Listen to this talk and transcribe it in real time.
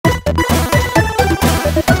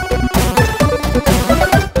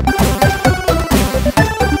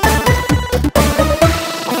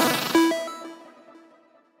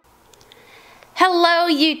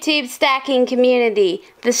YouTube stacking community?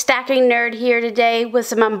 The stacking nerd here today with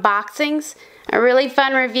some unboxings, a really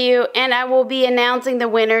fun review, and I will be announcing the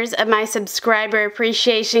winners of my subscriber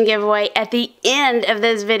appreciation giveaway at the end of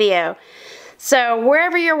this video. So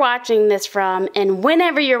wherever you're watching this from and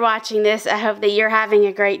whenever you're watching this, I hope that you're having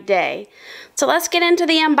a great day. So let's get into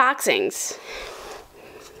the unboxings.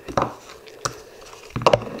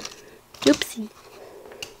 Oopsie.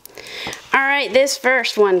 Alright, this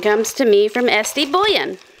first one comes to me from SD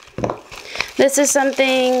Bullion. This is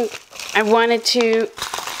something I wanted to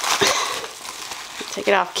take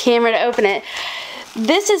it off camera to open it.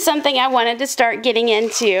 This is something I wanted to start getting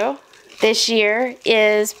into this year,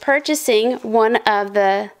 is purchasing one of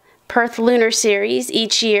the Perth Lunar series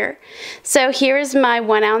each year. So here is my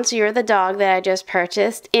 1 ounce You're the Dog that I just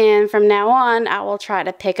purchased, and from now on I will try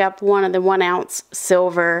to pick up one of the 1 ounce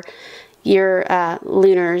silver Your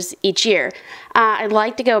Lunars each year. I'd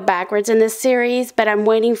like to go backwards in this series, but I'm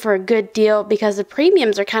waiting for a good deal because the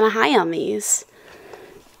premiums are kind of high on these.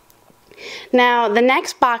 Now, the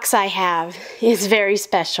next box I have is very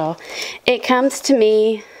special. It comes to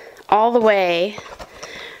me all the way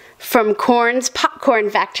from Corn's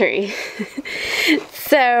Popcorn Factory.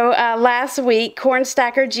 So last week, Corn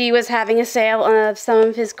Stacker G was having a sale of some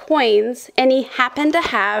of his coins, and he happened to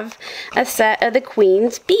have a set of the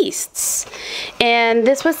Queen's Beasts. And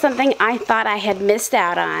this was something I thought I had missed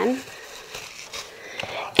out on.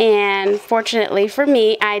 And fortunately for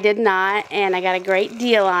me, I did not, and I got a great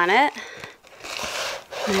deal on it.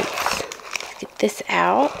 Let's get this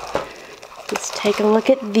out. Let's take a look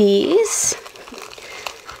at these.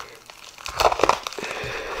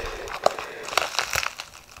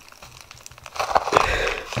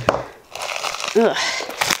 Ugh.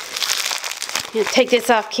 I'm going to take this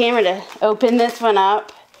off camera to open this one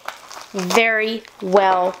up. Very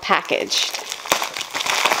well packaged.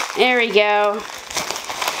 There we go.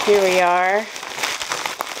 Here we are.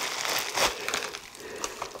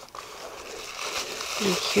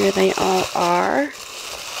 And here they all are.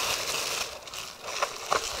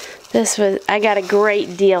 I got a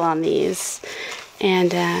great deal on these.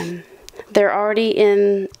 And they're already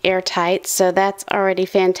in airtight, so that's already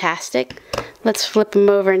fantastic. Let's flip them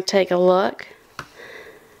over and take a look.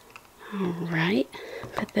 Alright,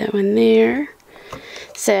 put that one there.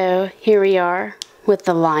 So here we are with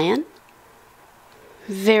the lion.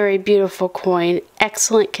 Very beautiful coin,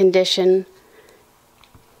 excellent condition.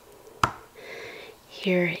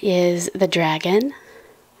 Here is the dragon.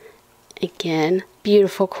 Again,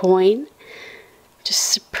 beautiful coin, just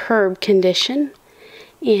superb condition.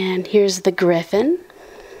 And here's the griffin.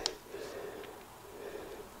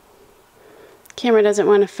 Camera doesn't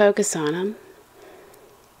want to focus on them.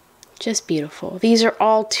 Just beautiful. These are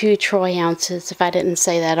all 2 troy ounces, if I didn't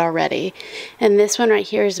say that already. And this one right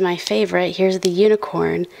here is my favorite. Here's the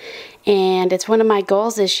unicorn. And it's one of my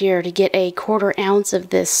goals this year to get a 1/4 ounce of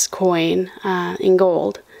this coin in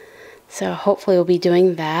gold. So hopefully we'll be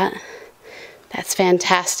doing that. That's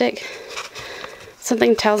fantastic.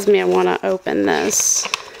 Something tells me I want to open this.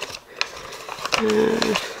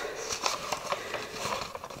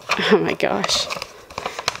 Oh my gosh.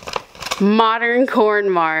 Modern Corn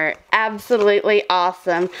Mart. Absolutely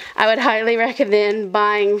awesome. I would highly recommend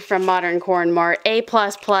buying from Modern Corn Mart. A++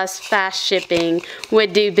 fast shipping,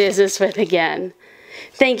 would do business with again.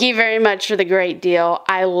 Thank you very much for the great deal.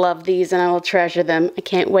 I love these and I will treasure them. I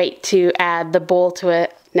can't wait to add the bowl to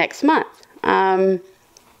it next month.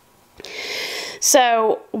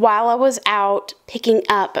 So while I was out picking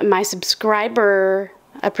up my subscriber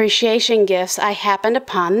appreciation gifts, I happened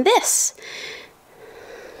upon this.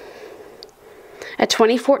 A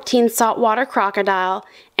 2014 saltwater crocodile,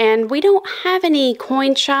 and we don't have any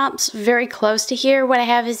coin shops very close to here. What I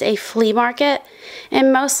have is a flea market,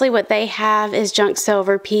 and mostly what they have is junk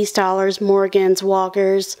silver, peace dollars, Morgans,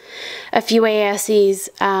 Walkers, a few ASEs.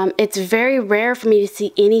 It's very rare for me to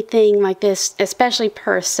see anything like this, especially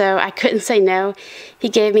Perth, so I couldn't say no. He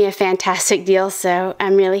gave me a fantastic deal, so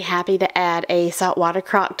I'm really happy to add a saltwater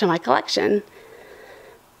croc to my collection.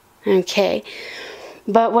 Okay.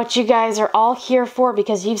 But what you guys are all here for,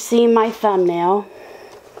 because you've seen my thumbnail,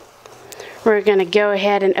 we're going to go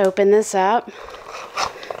ahead and open this up.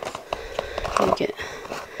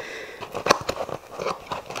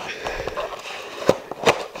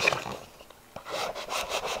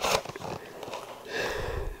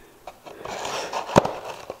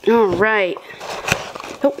 Alright.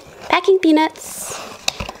 Oh, packing peanuts.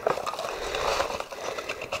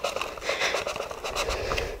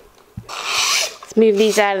 Let's move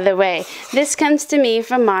these out of the way. This comes to me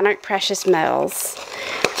from Monarch Precious Metals.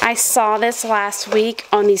 I saw this last week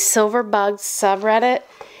on the Silver Bugs subreddit,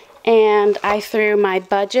 and I threw my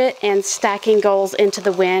budget and stacking goals into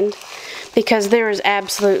the wind because there is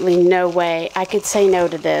absolutely no way I could say no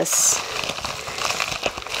to this.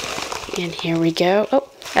 And here we go. Oh,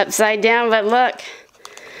 upside down, but look.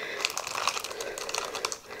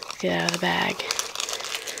 Get out of the bag.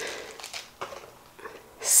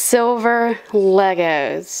 Silver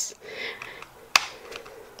Legos.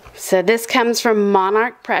 So this comes from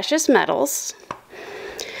Monarch Precious Metals.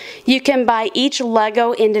 You can buy each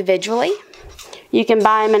Lego individually. You can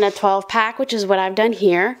buy them in a 12 pack, which is what I've done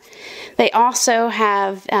here. They also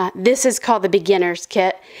have, this is called the beginner's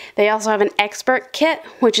kit. They also have an expert kit,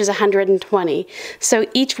 which is 120. So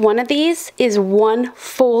each one of these is 1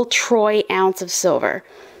 full troy ounce of silver.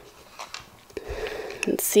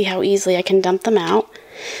 Let's see how easily I can dump them out.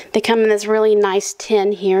 They come in this really nice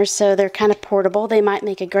tin here, so they're kind of portable. They might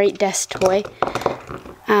make a great desk toy.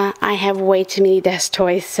 I have way too many desk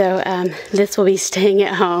toys, so this will be staying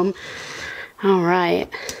at home. All right,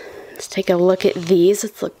 let's take a look at these.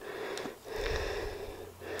 Let's look.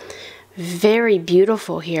 Very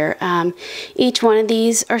beautiful here. Each one of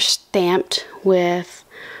these are stamped with,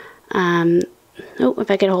 oh,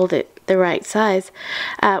 if I could hold it the right size,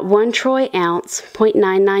 1 troy ounce,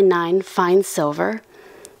 0.999 fine silver.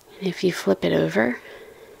 And if you flip it over,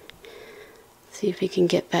 see if we can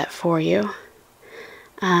get that for you.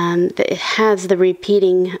 It has the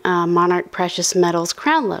repeating Monarch Precious Metals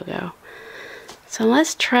crown logo. So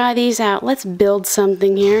let's try these out. Let's build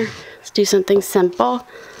something here. Let's do something simple.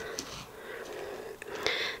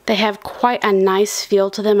 They have quite a nice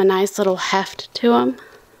feel to them, a nice little heft to them.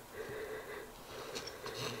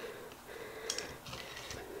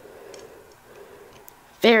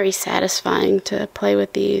 Very satisfying to play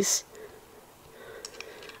with these.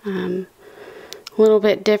 A little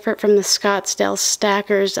bit different from the Scottsdale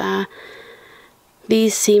stackers.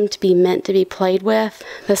 These seem to be meant to be played with.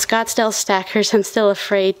 The Scottsdale stackers, I'm still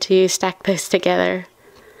afraid to stack those together.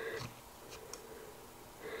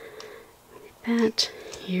 Like that.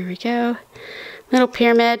 Here we go. Little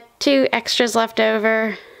pyramid, 2 extras left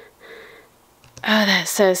over. Oh, that's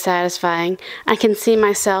so satisfying. I can see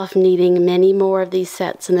myself needing many more of these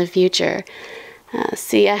sets in the future.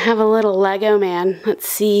 See, I have a little Lego man. Let's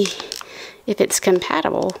see if it's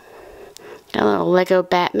compatible. Got a little Lego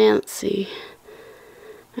Batman. Let's see.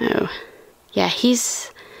 Oh, yeah,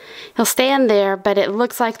 he'll stand there, but it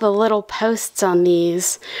looks like the little posts on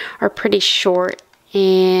these are pretty short.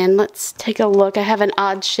 And let's take a look. I have an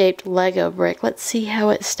odd-shaped Lego brick. Let's see how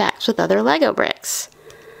it stacks with other Lego bricks.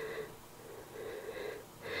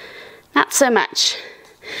 Not so much.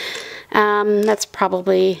 That's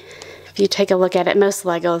probably, if you take a look at it, most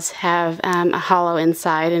Legos have a hollow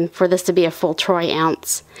inside, and for this to be a full troy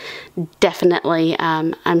ounce, definitely,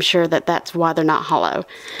 I'm sure that that's why they're not hollow.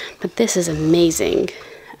 But this is amazing.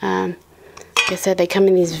 Like I said, they come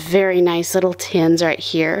in these very nice little tins right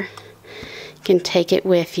here. You can take it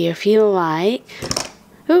with you if you like.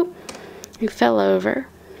 Ooh, you fell over.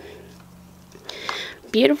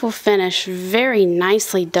 Beautiful finish, very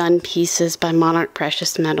nicely done pieces by Monarch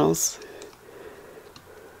Precious Metals.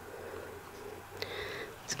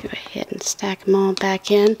 Let's go ahead and stack them all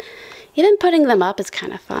back in. Even putting them up is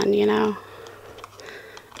kind of fun, you know.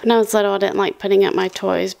 When I was little, I didn't like putting up my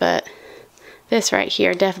toys, but this right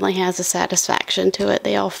here definitely has a satisfaction to it.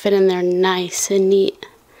 They all fit in there nice and neat.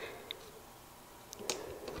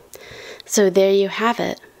 So there you have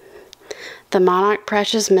it. The Monarch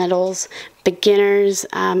Precious Metals Beginner's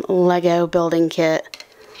Lego Building Kit.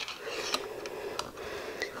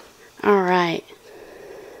 Alright.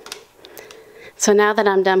 So now that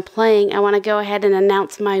I'm done playing, I want to go ahead and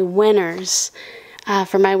announce my winners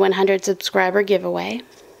for my 100 subscriber giveaway.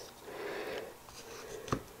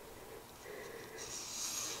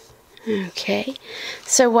 Okay.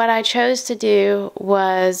 So what I chose to do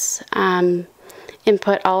was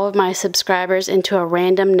input all of my subscribers into a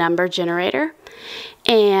random number generator,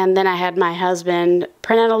 and then I had my husband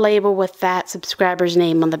print out a label with that subscriber's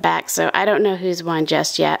name on the back, so I don't know who's won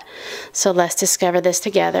just yet. So let's discover this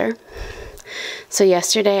together. So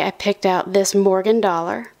yesterday I picked out this Morgan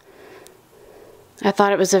dollar. I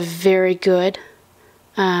thought it was a very good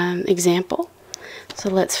example. So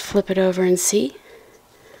let's flip it over and see.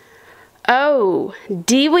 Oh,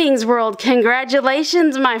 D-Wings World,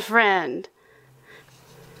 congratulations, my friend.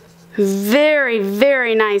 Very,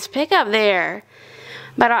 very nice pickup there.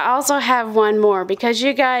 But I also have one more because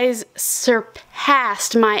you guys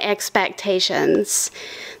surpassed my expectations.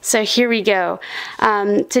 So here we go.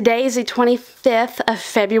 Today is the 25th of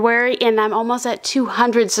February and I'm almost at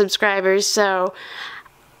 200 subscribers. So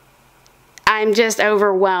I'm just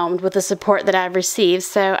overwhelmed with the support that I've received,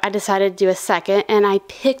 so I decided to do a second, and I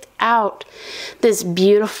picked out this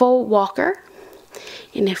beautiful walker.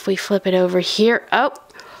 And if we flip it over here, oh,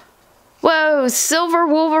 whoa, Silver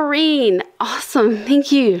Wolverine. Awesome,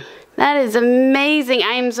 thank you. That is amazing.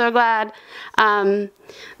 I am so glad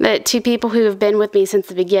that 2 people who have been with me since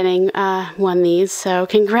the beginning won these. So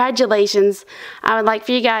congratulations. I would like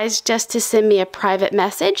for you guys just to send me a private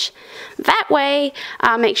message. That way,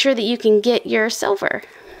 I'll make sure that you can get your silver.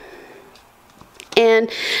 And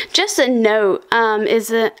just a note is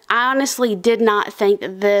that I honestly did not think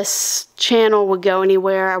that this channel would go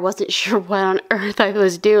anywhere. I wasn't sure what on earth I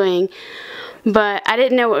was doing, but I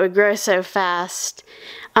didn't know it would grow so fast.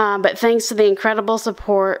 But thanks to the incredible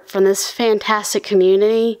support from this fantastic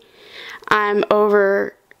community, I'm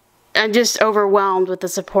just overwhelmed with the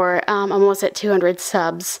support. I'm almost at 200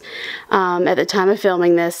 subs at the time of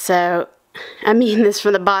filming this, so I mean this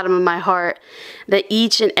from the bottom of my heart, that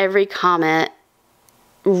each and every comment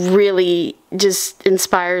really just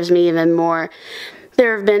inspires me even more.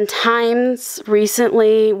 There have been times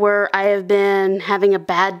recently where I have been having a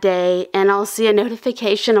bad day and I'll see a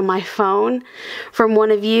notification on my phone from one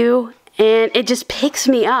of you, and it just picks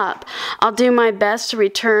me up. I'll do my best to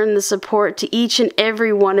return the support to each and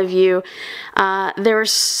every one of you. There are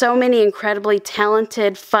so many incredibly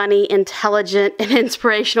talented, funny, intelligent, and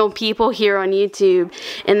inspirational people here on YouTube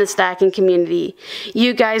in the stacking community.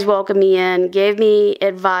 You guys welcomed me in, gave me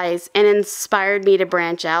advice, and inspired me to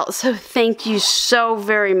branch out. So thank you so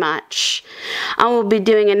very much. I will be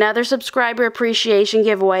doing another subscriber appreciation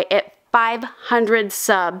giveaway at 500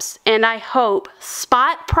 subs, and I hope,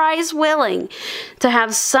 spot prize willing, to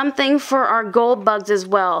have something for our gold bugs as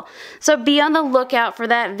well. So be on the lookout for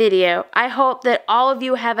that video. I hope that all of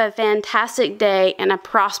you have a fantastic day and a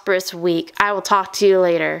prosperous week. I will talk to you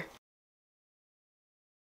later.